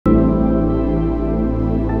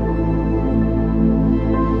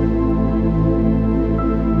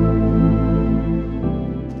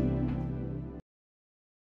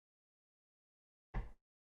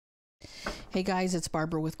Hey guys, it's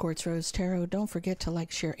Barbara with Quartz Rose Tarot. Don't forget to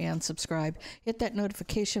like, share, and subscribe. Hit that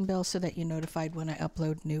notification bell so that you're notified when I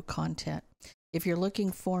upload new content. If you're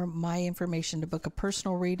looking for my information to book a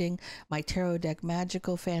personal reading, my tarot deck,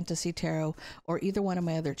 Magical Fantasy Tarot, or either one of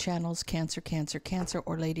my other channels, Cancer, Cancer, Cancer,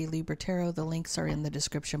 or Lady Libra Tarot, the links are in the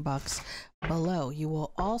description box below. You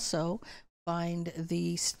will also find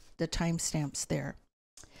the timestamps there.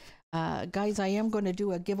 Guys, I am going to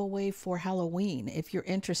do a giveaway for Halloween. If you're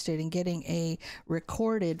interested in getting a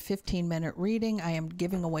recorded 15-minute reading, I am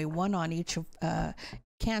giving away one on each of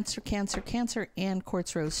Cancer, Cancer, Cancer, and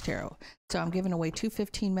Quartz Rose Tarot. So I'm giving away two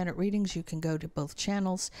 15-minute readings. You can go to both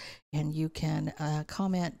channels and you can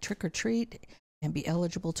comment trick or treat and be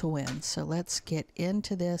eligible to win. So let's get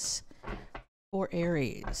into this for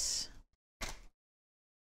Aries.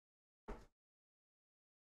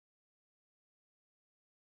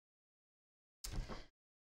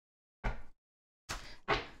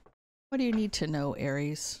 What do you need to know,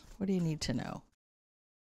 Aries? What do you need to know?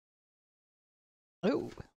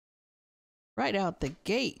 Oh, right out the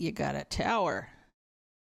gate, you got a Tower.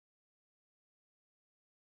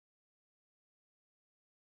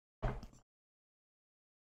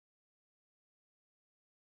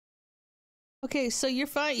 Okay, so you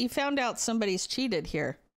found out somebody's cheated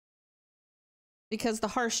here. Because the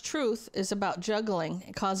harsh truth is about juggling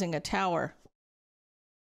and causing a Tower.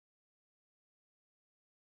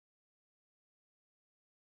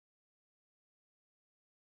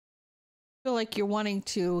 Feel like you're wanting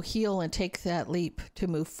to heal and take that leap to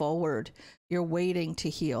move forward. You're waiting to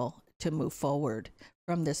heal to move forward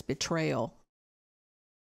from this betrayal.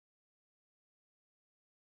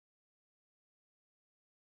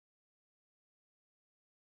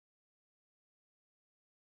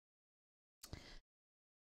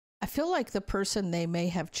 I feel like the person they may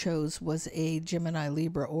have chose was a Gemini,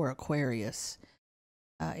 Libra, or Aquarius,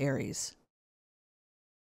 Aries.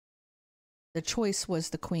 The choice was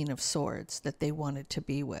the Queen of Swords that they wanted to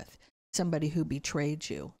be with, somebody who betrayed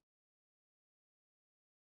you.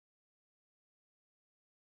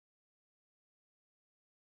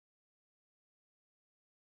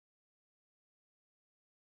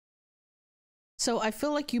 So I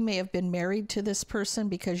feel like you may have been married to this person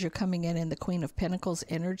because you're coming in the Queen of Pentacles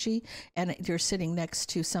energy and you're sitting next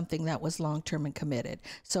to something that was long-term and committed.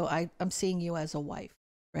 So I'm seeing you as a wife,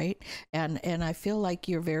 right? And I feel like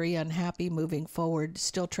you're very unhappy moving forward,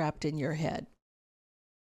 still trapped in your head.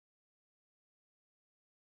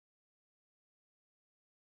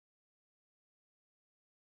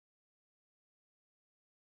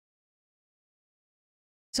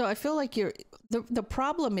 So I feel like the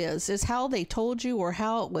problem is how they told you or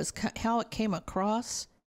how it came across.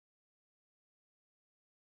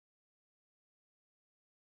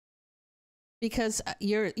 Because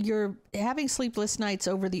you're having sleepless nights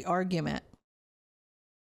over the argument.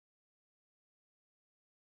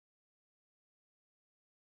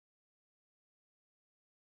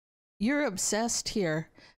 You're obsessed here,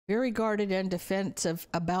 very guarded and defensive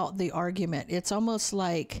about the argument. It's almost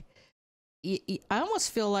like I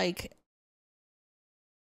almost feel like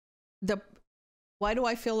why do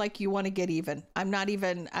I feel like you want to get even?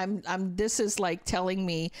 This is like telling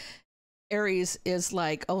me Aries is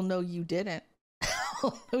like, oh no, you didn't.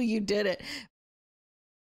 Oh no, you didn't.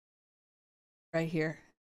 Right here.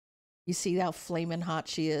 You see how flaming hot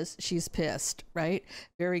she is? She's pissed, right?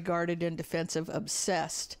 Very guarded and defensive,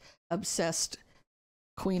 obsessed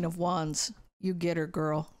Queen of Wands. You get her,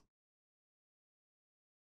 girl.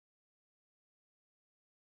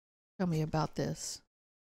 Tell me about this.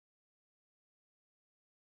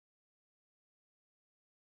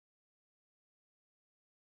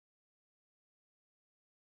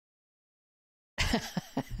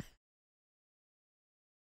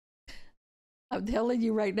 I'm telling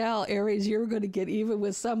you right now, Aries, you're going to get even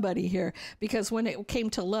with somebody here, because when it came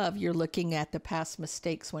to love, you're looking at the past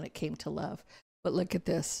mistakes when it came to love. But look at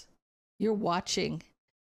this. You're watching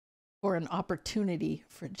for an opportunity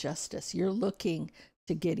for justice. You're looking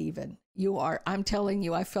to get even. You are. I'm telling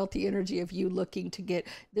you, I felt the energy of you looking to get,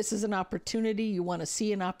 this is an opportunity. You want to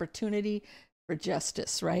see an opportunity for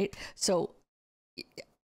justice, right? So,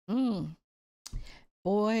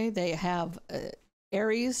 boy, they have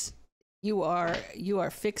Aries. You are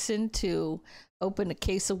fixing to open a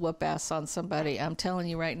case of whoop ass on somebody. I'm telling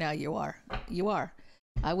you right now, you are. You are.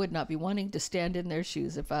 I would not be wanting to stand in their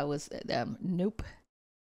shoes if I was them. Nope.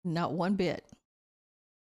 Not one bit.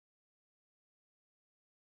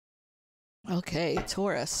 Okay,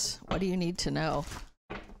 Taurus, what do you need to know?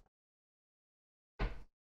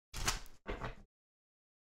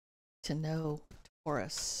 To know,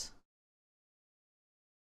 Taurus.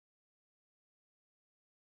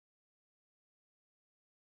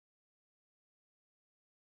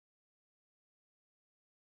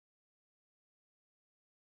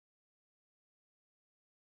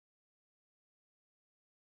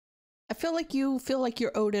 I feel like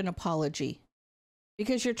you're owed an apology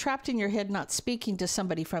because you're trapped in your head not speaking to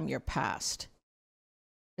somebody from your past.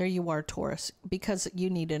 There you are, Taurus, because you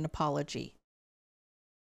need an apology.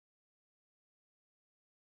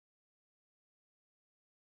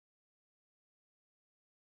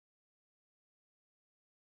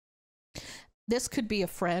 This could be a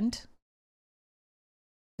friend.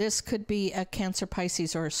 This could be a Cancer,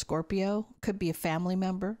 Pisces, or a Scorpio. Could be a family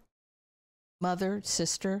member, mother,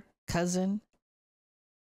 sister, cousin.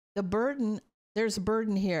 The burden, there's a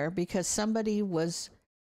burden here because somebody was,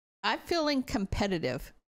 I'm feeling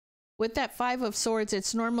competitive. With that Five of Swords,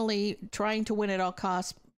 it's normally trying to win at all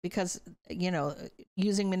costs because, you know,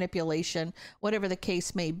 using manipulation, whatever the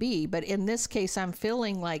case may be. But in this case, I'm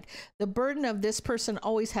feeling like the burden of this person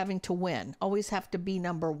always having to win, always have to be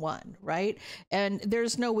number one, right? And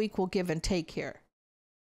there's no equal give and take here.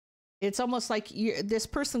 It's almost like this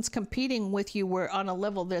person's competing with you where on a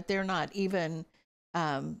level that they're not even,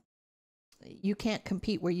 you can't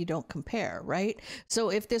compete where you don't compare, right? So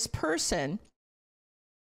if this person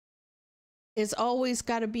is always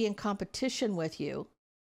got to be in competition with you,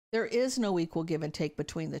 there is no equal give and take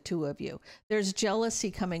between the two of you. There's jealousy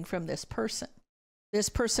coming from this person. This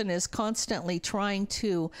person is constantly trying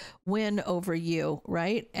to win over you,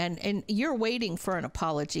 right? And you're waiting for an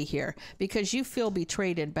apology here because you feel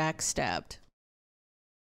betrayed and backstabbed.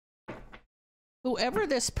 Whoever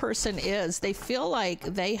this person is, they feel like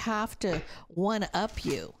they have to one-up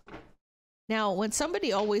you. Now, when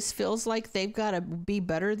somebody always feels like they've got to be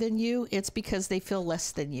better than you, it's because they feel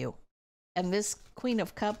less than you. And this Queen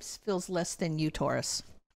of Cups feels less than you, Taurus.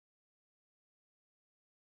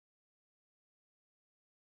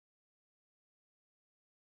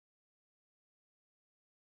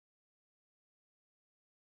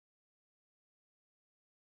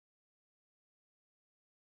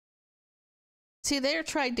 See, they're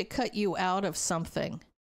trying to cut you out of something.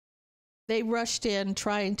 They rushed in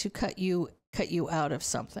trying to cut you out of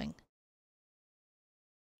something.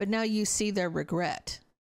 But now you see their regret.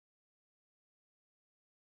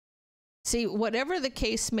 See, whatever the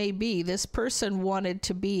case may be, this person wanted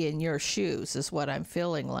to be in your shoes, is what I'm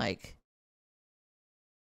feeling like.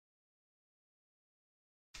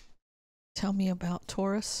 Tell me about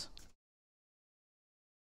Taurus.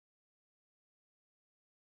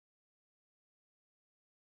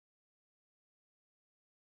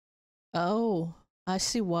 Oh, I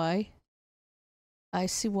see why. I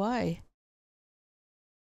see why.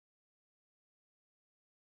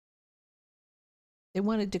 They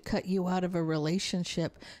wanted to cut you out of a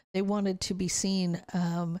relationship. They wanted to be seen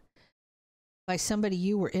by somebody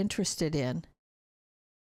you were interested in.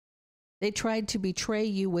 They tried to betray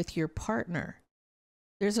you with your partner.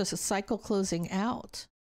 There's a cycle closing out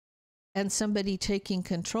and somebody taking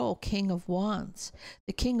control. King of Wands.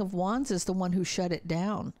 The King of Wands is the one who shut it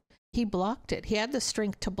down. He blocked it. He had the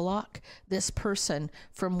strength to block this person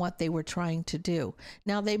from what they were trying to do.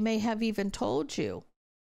 Now, they may have even told you,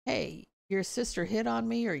 hey, your sister hit on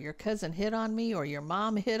me, or your cousin hit on me, or your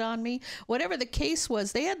mom hit on me. Whatever the case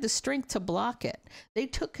was, they had the strength to block it. They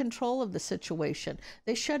took control of the situation.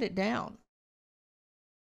 They shut it down.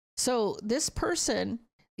 So this person,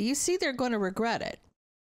 you see, they're going to regret it.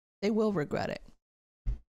 They will regret it.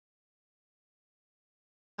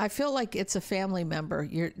 I feel like it's a family member.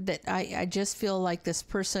 I just feel like this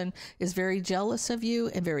person is very jealous of you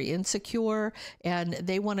and very insecure, and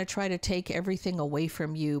they want to try to take everything away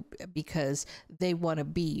from you because they want to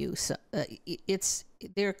be you. So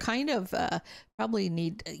they're kind of probably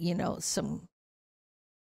need, you know, some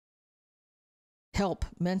help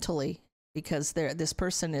mentally because this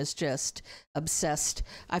person is just obsessed.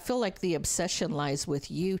 I feel like the obsession lies with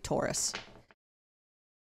you, Taurus.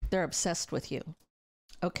 They're obsessed with you.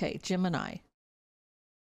 Okay, Gemini.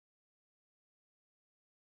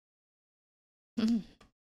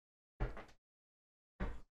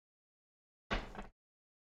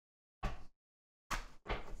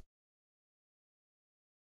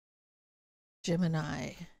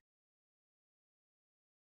 Gemini.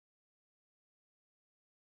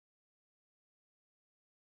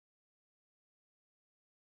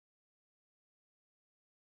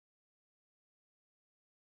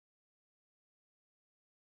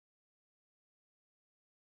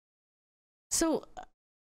 So,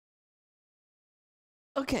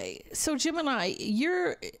 okay, so Gemini,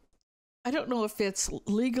 I don't know if it's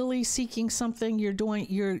legally seeking something, you're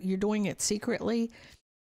doing it secretly,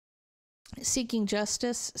 seeking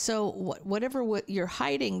justice. So whatever you're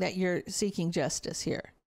hiding, that you're seeking justice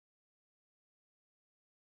here.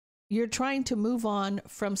 You're trying to move on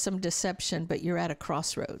from some deception, but you're at a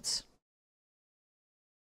crossroads.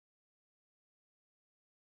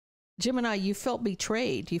 Gemini, you felt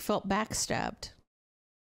betrayed. You felt backstabbed.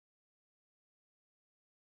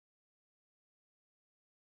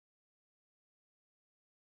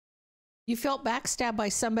 You felt backstabbed by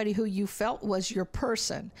somebody who you felt was your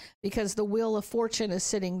person, because the Wheel of Fortune is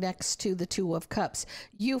sitting next to the Two of Cups.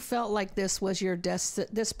 You felt like this was your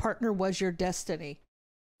this partner was your destiny.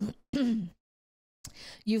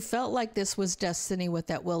 You felt like this was destiny with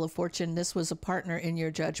that Wheel of Fortune. This was a partner in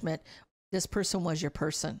your judgment. This person was your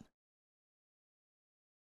person.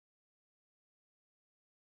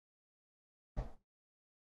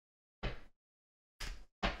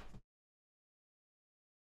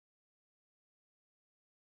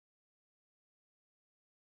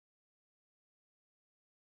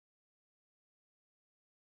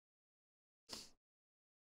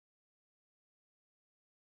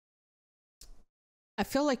 I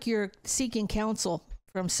feel like you're seeking counsel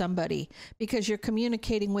from somebody because you're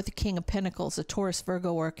communicating with the King of Pentacles, a Taurus,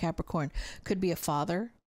 Virgo, or a Capricorn. Could be a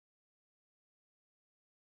father.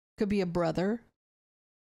 Could be a brother.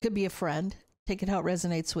 Could be a friend. Take it how it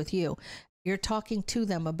resonates with you. You're talking to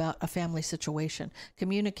them about a family situation,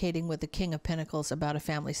 communicating with the King of Pentacles about a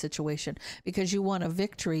family situation because you want a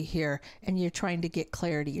victory here and you're trying to get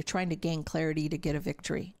clarity. You're trying to gain clarity to get a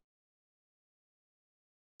victory.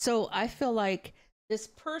 So I feel like this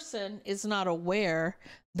person is not aware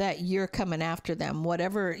that you're coming after them.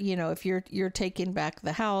 Whatever, you know, if you're taking back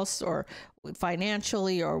the house or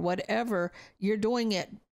financially or whatever, you're doing it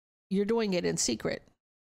in secret.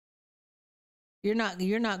 You're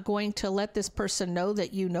not going to let this person know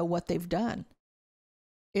that you know what they've done.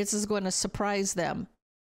 This is going to surprise them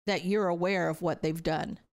that you're aware of what they've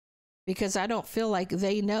done, because I don't feel like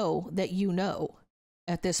they know that you know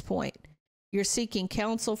at this point. You're seeking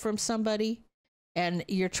counsel from somebody and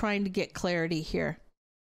you're trying to get clarity here.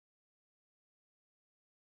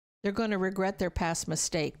 They're going to regret their past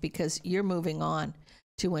mistake because you're moving on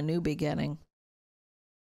to a new beginning.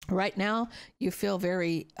 Right now, you feel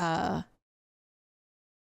very,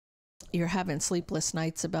 you're having sleepless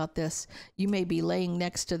nights about this. You may be laying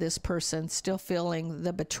next to this person, still feeling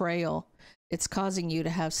the betrayal. It's causing you to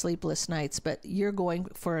have sleepless nights, but you're going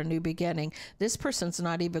for a new beginning. This person's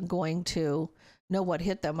not even going to know what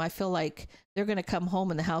hit them. I feel like they're going to come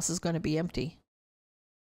home and the house is going to be empty.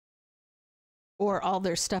 Or all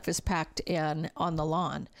their stuff is packed in on the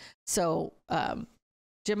lawn. So,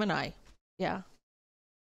 Gemini, yeah.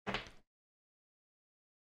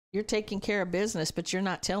 You're taking care of business, but you're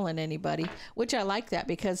not telling anybody, which I like that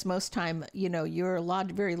because most time, you know, you're a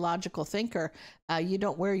very logical thinker. You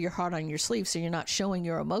don't wear your heart on your sleeve, so you're not showing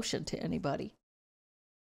your emotion to anybody.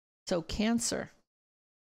 So Cancer.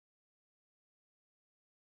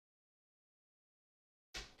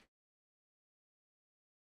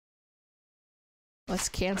 What's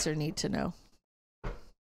Cancer need to know?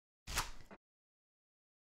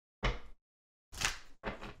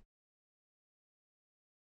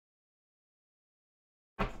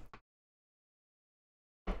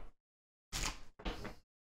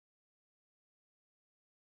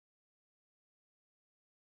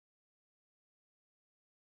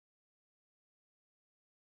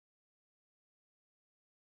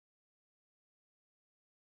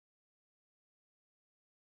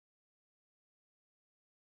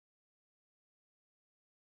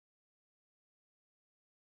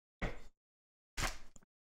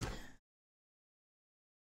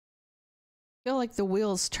 Feel like the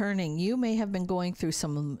wheel's turning. You may have been going through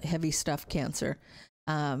some heavy stuff, Cancer.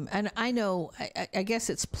 And I know, I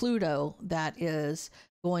guess it's Pluto that is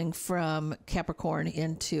going from Capricorn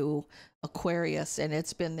into Aquarius, and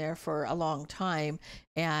it's been there for a long time.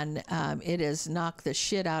 And it has knocked the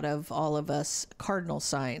shit out of all of us cardinal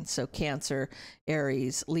signs. So Cancer,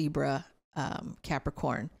 Aries, Libra,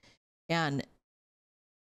 Capricorn. And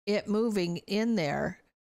it moving in there,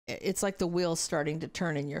 it's like the wheel's starting to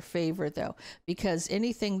turn in your favor, though, because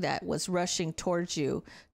anything that was rushing towards you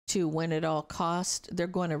to win at all cost, they're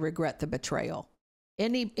going to regret the betrayal.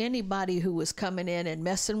 Anybody who was coming in and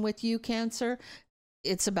messing with you, Cancer,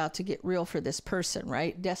 it's about to get real for this person,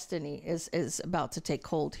 right? Destiny is about to take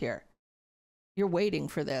hold here. You're waiting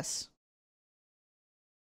for this.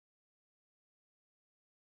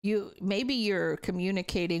 Maybe you're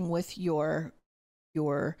communicating with your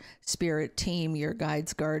spirit team, your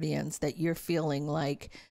guides, guardians, that you're feeling like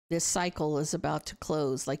this cycle is about to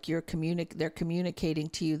close, like they're communicating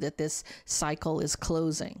to you that this cycle is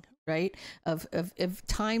closing, right? Of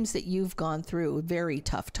times that you've gone through, very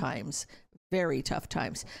tough times.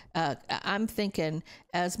 I'm thinking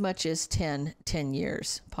as much as 10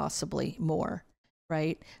 years, possibly more,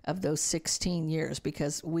 right? Of those 16 years,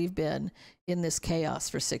 because we've been in this chaos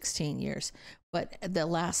for 16 years. But the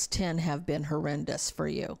last 10 have been horrendous for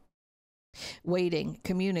you. Waiting,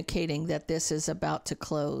 communicating that this is about to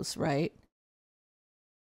close, right?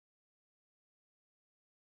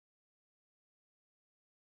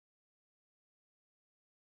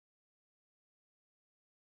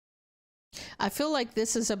 I feel like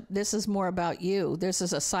this is more about you. This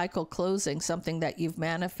is a cycle closing, something that you've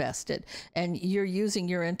manifested, and you're using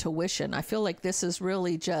your intuition. I feel like this is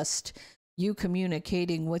really just you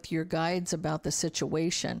communicating with your guides about the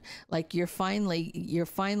situation. Like you're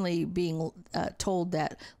finally being told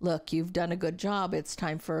that, look, you've done a good job. It's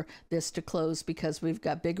time for this to close because we've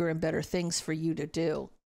got bigger and better things for you to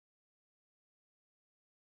do.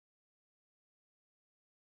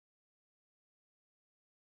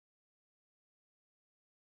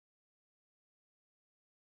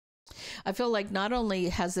 I feel like not only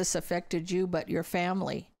has this affected you, but your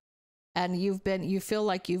family. And you feel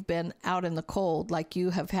like you've been out in the cold, like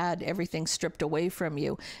you have had everything stripped away from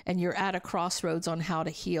you, and you're at a crossroads on how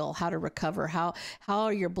to heal, how to recover, how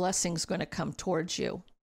are your blessings going to come towards you.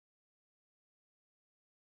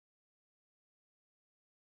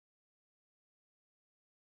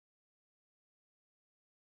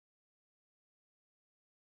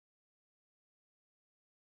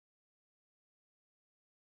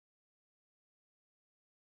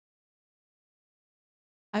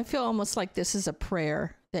 I feel almost like this is a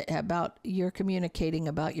prayer that about you're communicating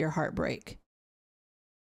about your heartbreak.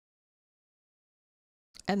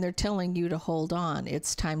 And they're telling you to hold on.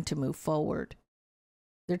 It's time to move forward.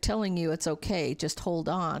 They're telling you it's okay. Just hold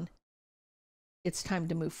on. It's time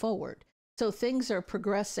to move forward. So things are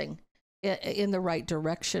progressing in the right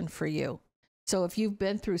direction for you. So if you've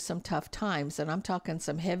been through some tough times, and I'm talking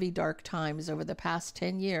some heavy, dark times over the past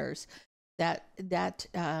 10 years,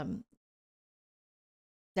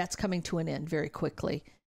 that's coming to an end very quickly.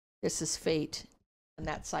 This is fate, and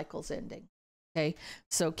that cycle's ending. Okay,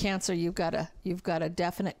 so Cancer, you've got a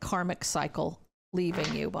definite karmic cycle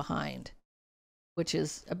leaving you behind, which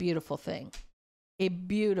is a beautiful thing. A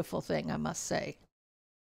beautiful thing, I must say.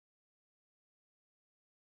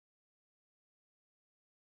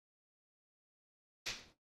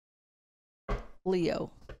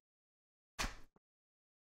 Leo,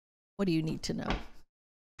 what do you need to know?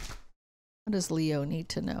 What does Leo need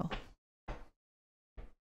to know?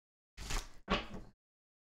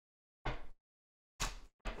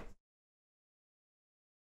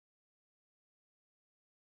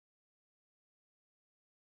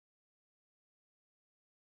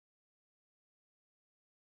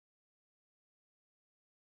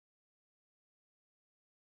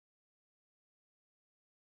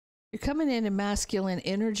 You're coming in masculine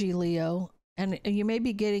energy, Leo, and you may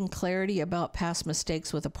be getting clarity about past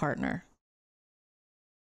mistakes with a partner.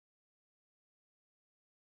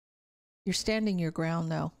 You're standing your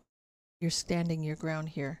ground, though. You're standing your ground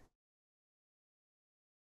here.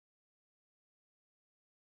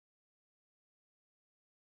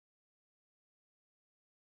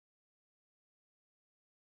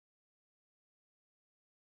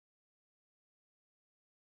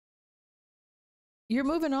 You're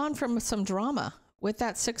moving on from some drama. With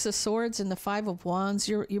that Six of Swords and the Five of Wands,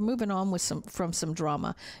 you're moving on with from some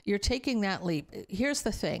drama. You're taking that leap. Here's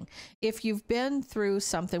the thing. If you've been through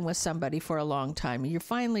something with somebody for a long time, you're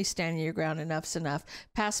finally standing your ground, enough's enough.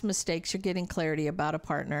 Past mistakes, you're getting clarity about a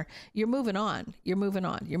partner. You're moving on. You're moving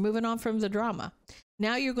on. You're moving on from the drama.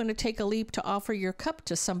 Now you're going to take a leap to offer your cup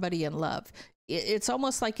to somebody in love. It's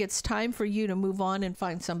almost like it's time for you to move on and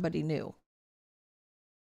find somebody new.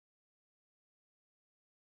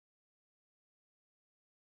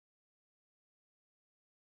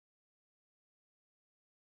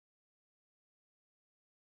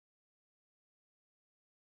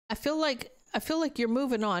 I feel like you're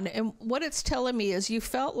moving on, and what it's telling me is you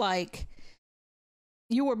felt like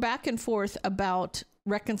you were back and forth about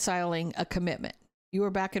reconciling a commitment. You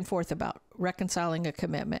were back and forth about reconciling a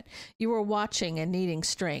commitment. You were watching and needing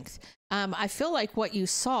strength. I feel like what you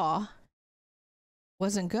saw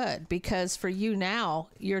wasn't good, because for you now,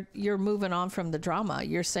 you're moving on from the drama.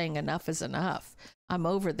 You're saying enough is enough. I'm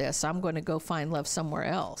over this. I'm going to go find love somewhere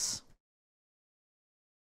else.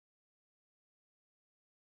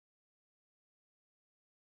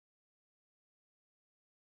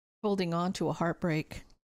 Holding on to a heartbreak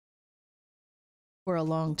for a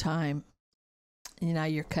long time, and now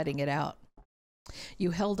you're cutting it out.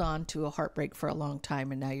 You held on to a heartbreak for a long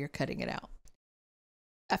time, and now you're cutting it out.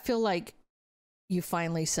 I feel like you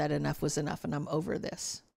finally said enough was enough, and I'm over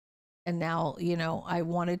this. And now, I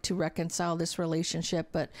wanted to reconcile this relationship,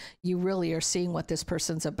 but you really are seeing what this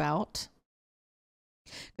person's about.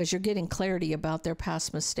 because you're getting clarity about their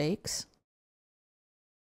past mistakes.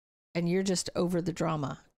 And you're just over the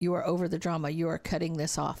drama. You are over the drama. You are cutting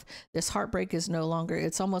this off. This heartbreak is no longer,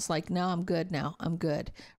 it's almost like, no, I'm good now. I'm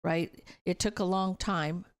good, right? It took a long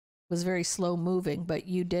time, was very slow moving, but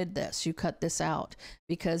you did this. You cut this out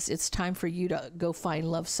because it's time for you to go find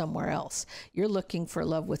love somewhere else. You're looking for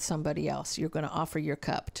love with somebody else. You're going to offer your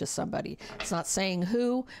cup to somebody. It's not saying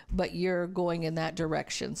who, but you're going in that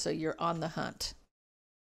direction. So you're on the hunt.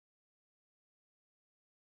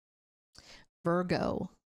 Virgo.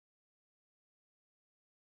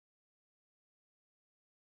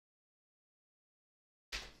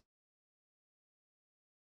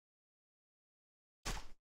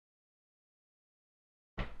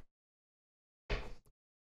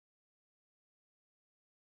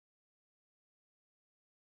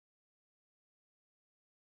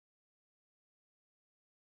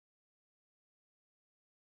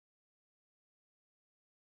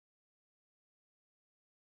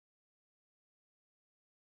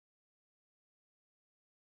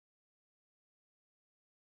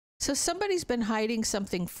 So somebody's been hiding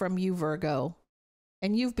something from you, Virgo,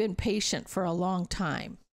 and you've been patient for a long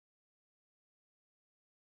time.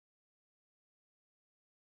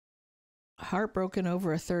 Heartbroken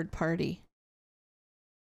over a third party.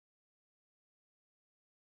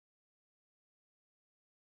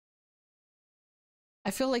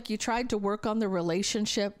 I feel like you tried to work on the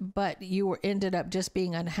relationship, but you ended up just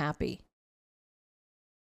being unhappy.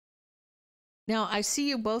 Now, I see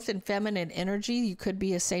you both in feminine energy. You could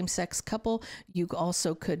be a same-sex couple. You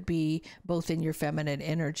also could be both in your feminine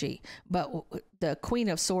energy. But the Queen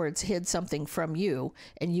of Swords hid something from you,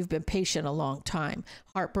 and you've been patient a long time.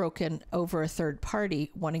 Heartbroken over a third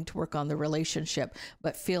party, wanting to work on the relationship,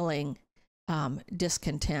 but feeling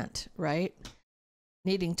discontent, right?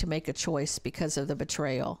 Needing to make a choice because of the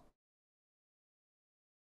betrayal.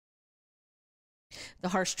 The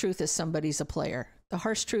harsh truth is somebody's a player. The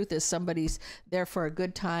harsh truth is somebody's there for a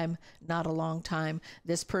good time, not a long time.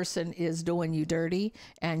 This person is doing you dirty,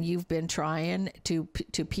 and you've been trying to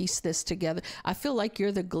piece this together. I feel like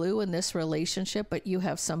you're the glue in this relationship, but you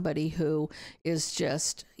have somebody who is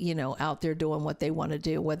just, you know, out there doing what they want to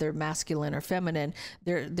do, whether masculine or feminine.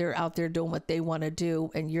 They're out there doing what they want to do,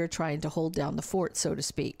 and you're trying to hold down the fort, so to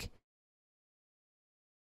speak.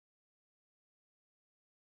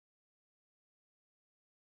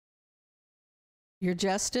 Your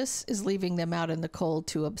justice is leaving them out in the cold.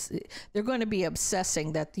 They're going to be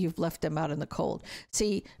obsessing that you've left them out in the cold.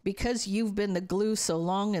 See, because you've been the glue so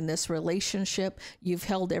long in this relationship, you've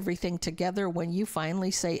held everything together. When you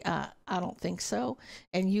finally say, I don't think so,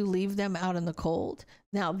 and you leave them out in the cold,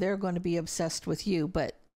 now they're going to be obsessed with you.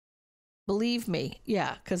 But believe me,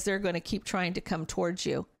 yeah, because they're going to keep trying to come towards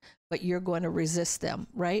you, but you're going to resist them,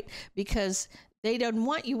 right? Because they didn't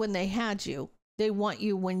want you when they had you. They want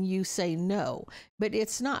you when you say no. But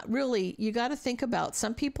it's not really, you got to think about,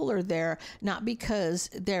 some people are there not because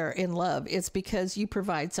they're in love. It's because you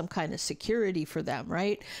provide some kind of security for them,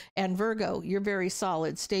 right? And Virgo, you're very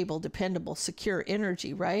solid, stable, dependable, secure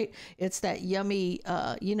energy, right? It's that yummy,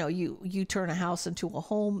 you know, you turn a house into a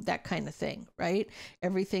home, that kind of thing, right?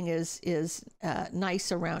 Everything is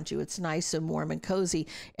nice around you. It's nice and warm and cozy.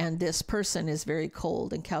 And this person is very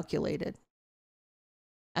cold and calculated.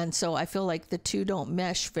 And so I feel like the two don't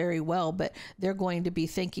mesh very well, but they're going to be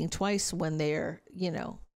thinking twice when they're, you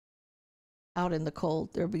know, out in the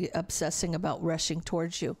cold. They'll be obsessing about rushing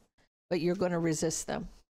towards you, but you're going to resist them.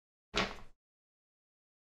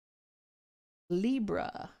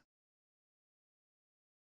 Libra.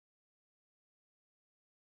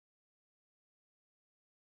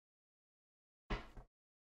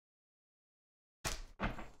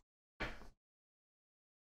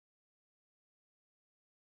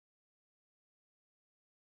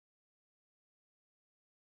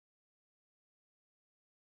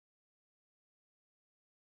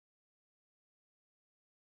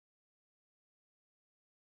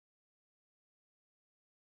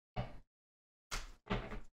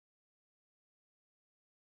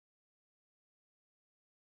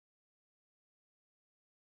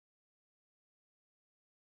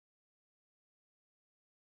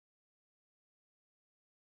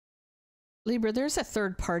 Libra, there's a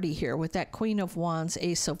third party here with that Queen of Wands,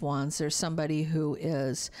 Ace of Wands. There's somebody who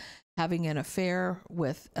is having an affair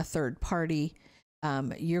with a third party.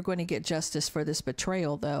 You're going to get justice for this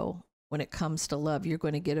betrayal, though. When it comes to love, you're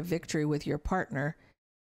going to get a victory with your partner.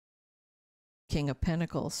 King of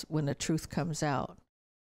Pentacles, when the truth comes out.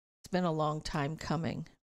 It's been a long time coming.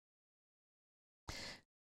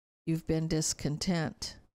 You've been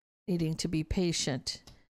discontent, needing to be patient.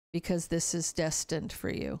 because this is destined for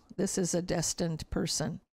you. This is a destined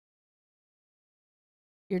person.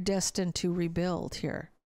 You're destined to rebuild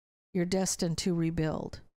here. You're destined to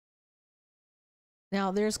rebuild.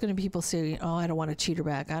 Now, there's going to be people saying, oh, I don't want to cheat her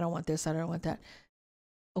back. I don't want this. I don't want that.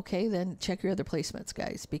 Okay, then check your other placements,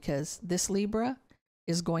 guys, because this Libra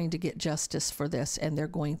is going to get justice for this, and they're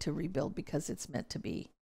going to rebuild because it's meant to be,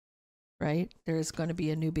 right? There is going to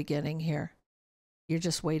be a new beginning here. You're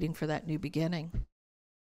just waiting for that new beginning.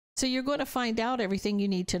 So you're going to find out everything you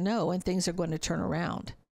need to know, and things are going to turn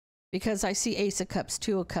around, because I see Ace of Cups,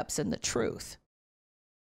 Two of Cups, and the truth.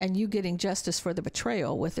 And you getting justice for the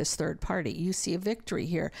betrayal with this third party. You see a victory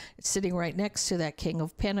here. It's sitting right next to that King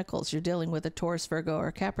of Pentacles. You're dealing with a Taurus, Virgo,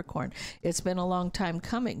 or Capricorn. It's been a long time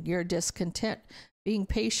coming. You're discontent, being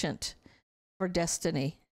patient for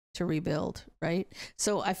destiny to rebuild, right?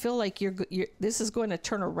 So I feel like this is going to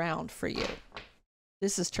turn around for you.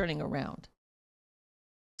 This is turning around.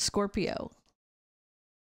 Scorpio.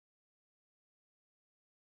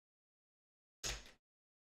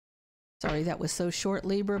 Sorry, that was so short,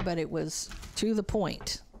 Libra, but it was to the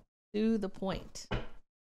point. To the point.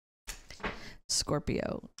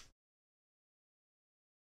 Scorpio.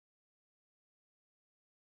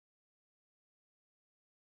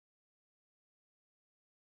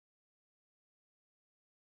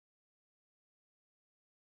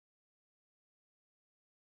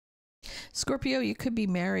 Scorpio, you could be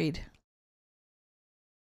married.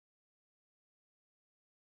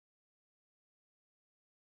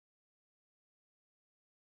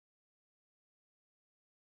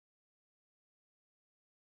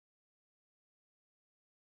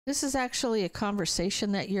 This is actually a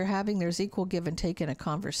conversation that you're having. There's equal give and take in a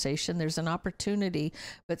conversation. There's an opportunity,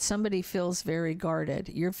 but somebody feels very guarded.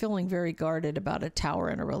 You're feeling very guarded about a tower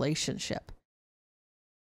in a relationship.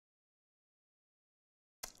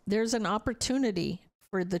 There's an opportunity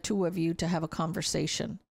for the two of you to have a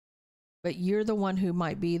conversation, but you're the one who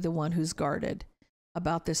might be the one who's guarded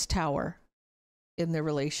about this tower in the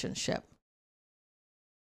relationship.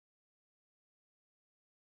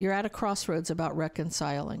 You're at a crossroads about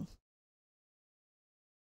reconciling.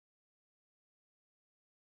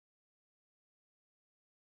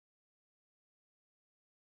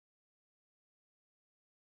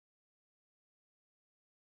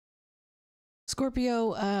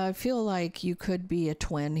 Scorpio, I feel like you could be a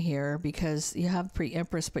twin here because you have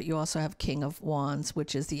pre-empress, but you also have King of Wands,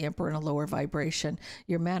 which is the emperor in a lower vibration.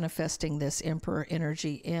 You're manifesting this emperor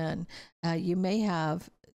energy in. You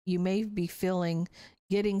may be feeling,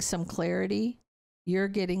 getting some clarity. You're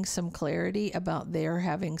getting some clarity about their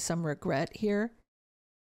having some regret here.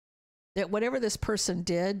 That whatever this person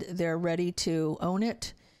did, they're ready to own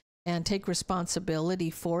it and take responsibility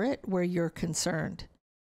for it where you're concerned.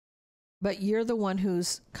 But you're the one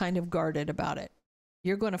who's kind of guarded about it.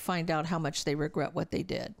 You're going to find out how much they regret what they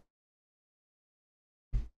did.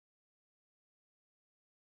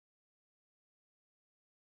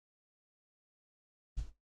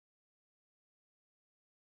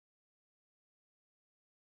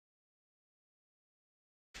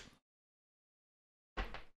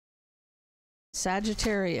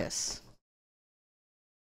 Sagittarius.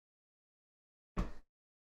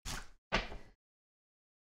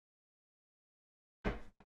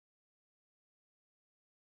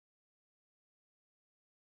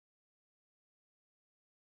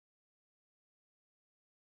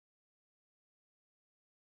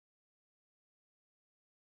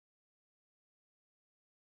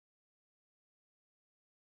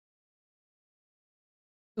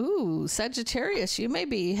 Ooh, Sagittarius, you may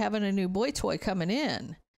be having a new boy toy coming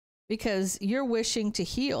in because you're wishing to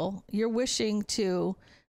heal. You're wishing to,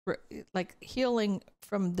 like, healing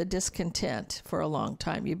from the discontent for a long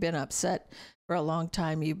time. You've been upset for a long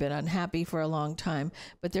time. You've been unhappy for a long time.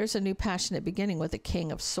 But there's a new passionate beginning with the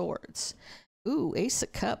King of Swords. Ooh, Ace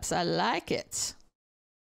of Cups. I like it.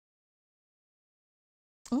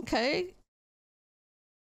 Okay.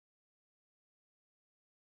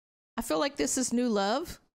 I feel like this is new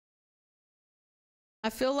love. I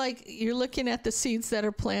feel like you're looking at the seeds that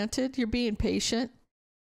are planted. You're being patient.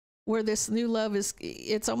 Where this new love is,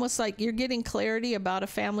 it's almost like you're getting clarity about a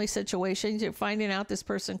family situation. You're finding out this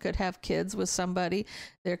person could have kids with somebody.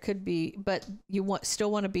 There could be, but you still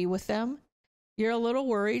want to be with them. You're a little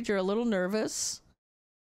worried. You're a little nervous.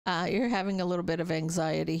 You're having a little bit of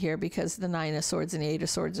anxiety here because the Nine of Swords and the Eight of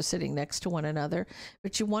Swords are sitting next to one another.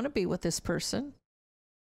 But you want to be with this person.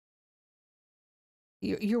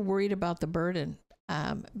 You're worried about the burden.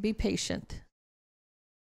 Be patient.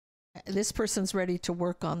 This person's ready to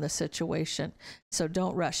work on the situation, so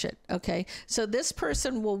don't rush it. Okay, so this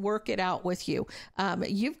person will work it out with you.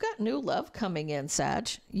 You've got new love coming in, Sag.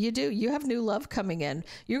 You do. You have new love coming in.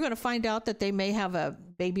 You're going to find out that they may have a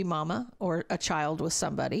baby mama or a child with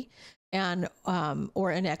somebody, and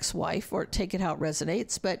or an ex-wife, or take it how it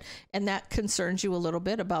resonates. And that concerns you a little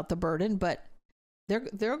bit about the burden, but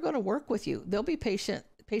they're going to work with you. They'll be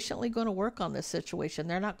patiently going to work on this situation.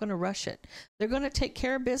 They're not going to rush it. They're going to take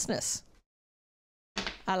care of business.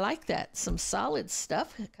 I like that. Some solid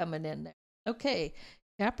stuff coming in there. Okay,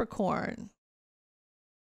 Capricorn.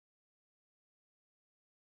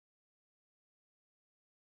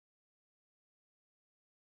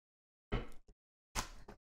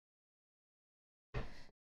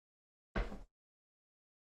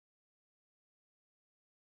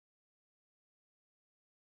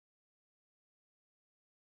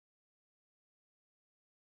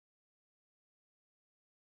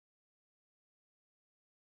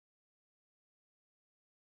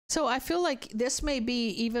 So I feel like this may be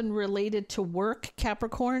even related to work,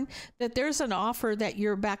 Capricorn, that there's an offer that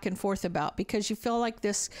you're back and forth about because you feel like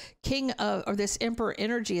this king of, or this emperor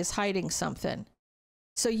energy is hiding something.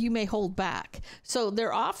 So you may hold back. So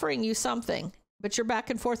they're offering you something, but you're back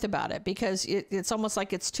and forth about it because it's almost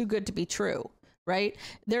like it's too good to be true, right?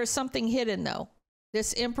 There's something hidden though.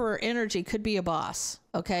 This emperor energy could be a boss,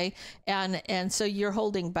 okay? And so you're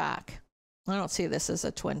holding back. I don't see this as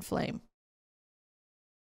a twin flame.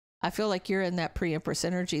 I feel like you're in that pre-empress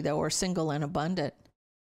energy though, or single and abundant.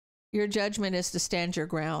 Your judgment is to stand your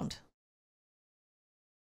ground.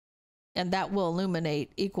 And that will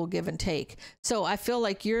illuminate equal give and take. So I feel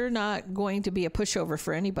like you're not going to be a pushover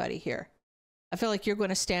for anybody here. I feel like you're going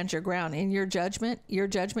to stand your ground. In your judgment, you're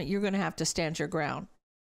going to have to stand your ground.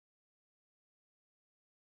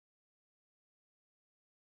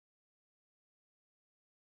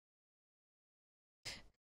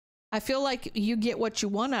 I feel like you get what you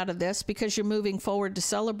want out of this because you're moving forward to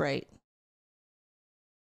celebrate.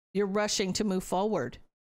 You're rushing to move forward.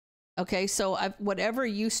 Okay, so whatever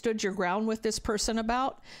you stood your ground with this person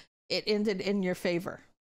about, it ended in your favor.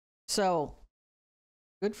 So,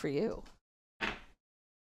 good for you.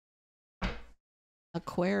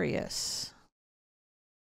 Aquarius.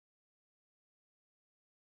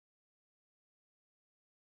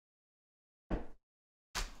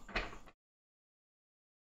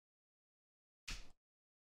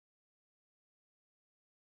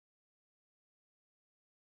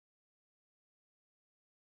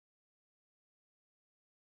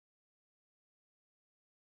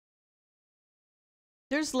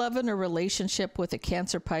 There's love in a relationship with a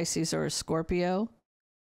Cancer, Pisces, or a Scorpio.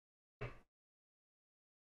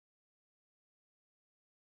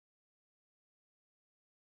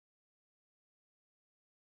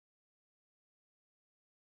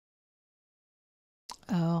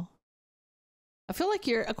 Oh. I feel like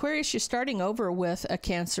you're Aquarius, you're starting over with a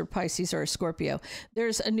Cancer, Pisces, or a Scorpio.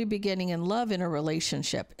 There's a new beginning in love in a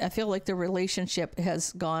relationship. I feel like the relationship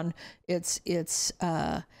has gone, it's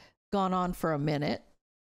gone on for a minute.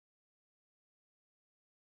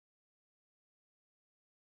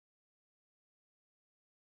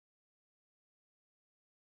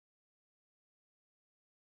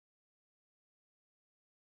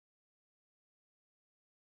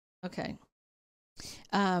 Okay.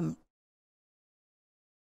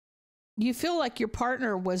 You feel like your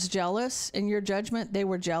partner was jealous in your judgment. They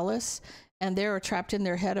were jealous and they were trapped in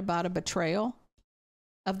their head about a betrayal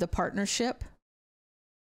of the partnership.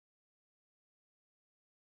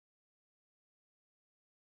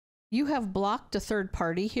 You have blocked a third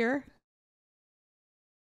party here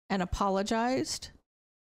and apologized.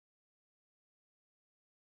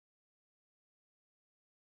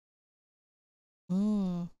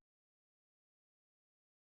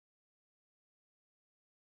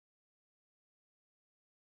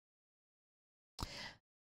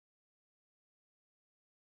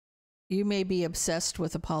 You may be obsessed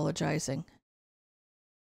with apologizing.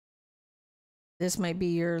 This might be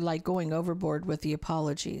you're like going overboard with the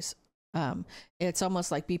apologies. It's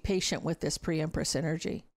almost like be patient with this pre-empress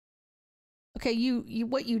energy. Okay, you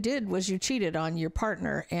what you did was you cheated on your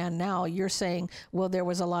partner, and now you're saying, well, there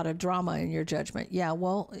was a lot of drama in your judgment. Yeah,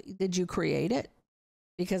 well, did you create it?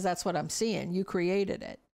 Because that's what I'm seeing. You created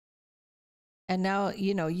it. And now,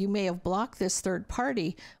 you know, you may have blocked this third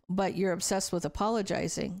party, but you're obsessed with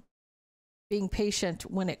apologizing. Being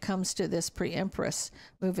patient when it comes to this pre-empress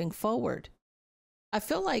moving forward. I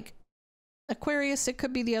feel like Aquarius, it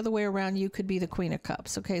could be the other way around. You could be the Queen of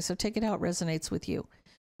Cups. Okay, so take it how it resonates with you.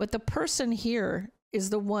 But the person here is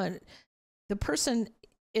the one, the person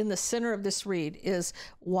in the center of this read is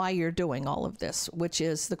why you're doing all of this, which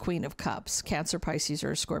is the Queen of Cups, Cancer, Pisces,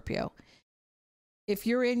 or Scorpio. If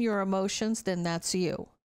you're in your emotions, then that's you.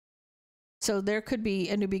 So there could be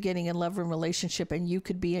a new beginning in love and relationship, and you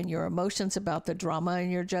could be in your emotions about the drama in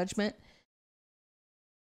your judgment,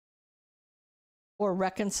 or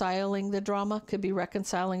reconciling the drama. Could be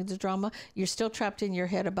reconciling the drama. You're still trapped in your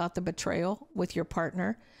head about the betrayal with your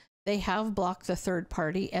partner. They have blocked the third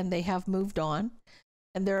party and they have moved on,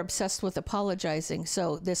 and they're obsessed with apologizing.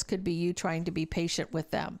 So this could be you trying to be patient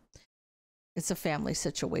with them. It's a family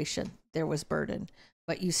situation. There was burden,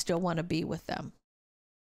 but you still want to be with them.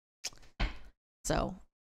 So,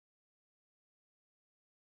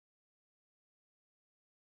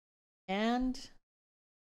 and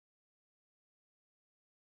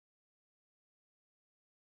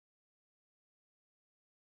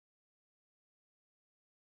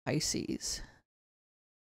Pisces.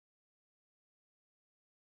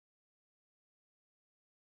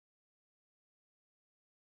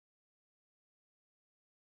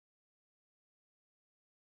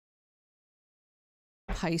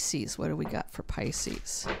 Pisces, what do we got for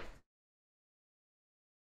Pisces?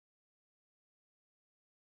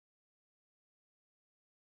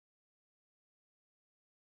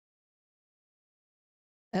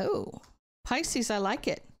 Oh, Pisces, I like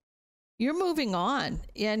it. You're moving on,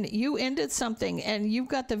 and you ended something, and you've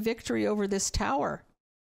got the victory over this tower.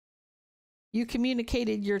 You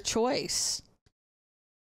communicated your choice.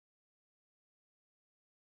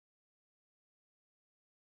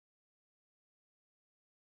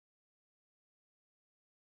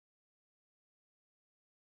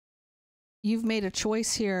 You've made a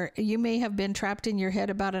choice here. You may have been trapped in your head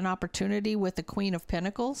about an opportunity with the Queen of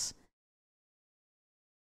Pentacles.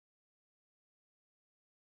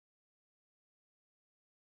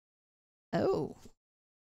 Oh,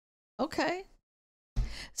 okay.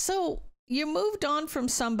 So you moved on from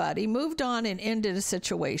somebody, moved on and ended a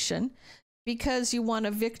situation because you want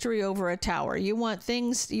a victory over a tower. You want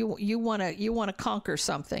things, you want to conquer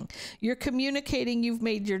something. You're communicating, you've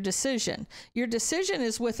made your decision. Your decision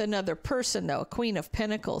is with another person though, a Queen of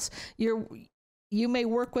Pentacles. You may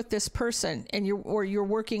work with this person, and you're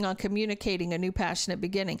working on communicating a new passionate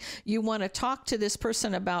beginning. You want to talk to this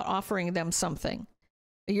person about offering them something.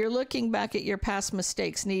 You're looking back at your past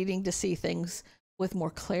mistakes, needing to see things with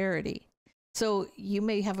more clarity. So you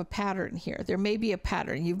may have a pattern here. There may be a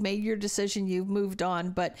pattern. You've made your decision, you've moved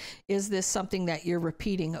on, but is this something that you're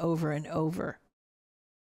repeating over and over?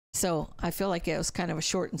 So I feel like it was kind of a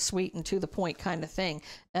short and sweet and to the point kind of thing.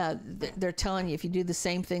 They're telling you if you do the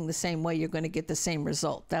same thing the same way, you're going to get the same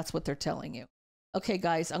result. That's what they're telling you. Okay,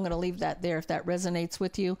 guys, I'm going to leave that there. If that resonates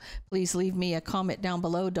with you, please leave me a comment down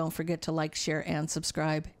below. Don't forget to like, share, and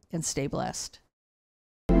subscribe, and stay blessed.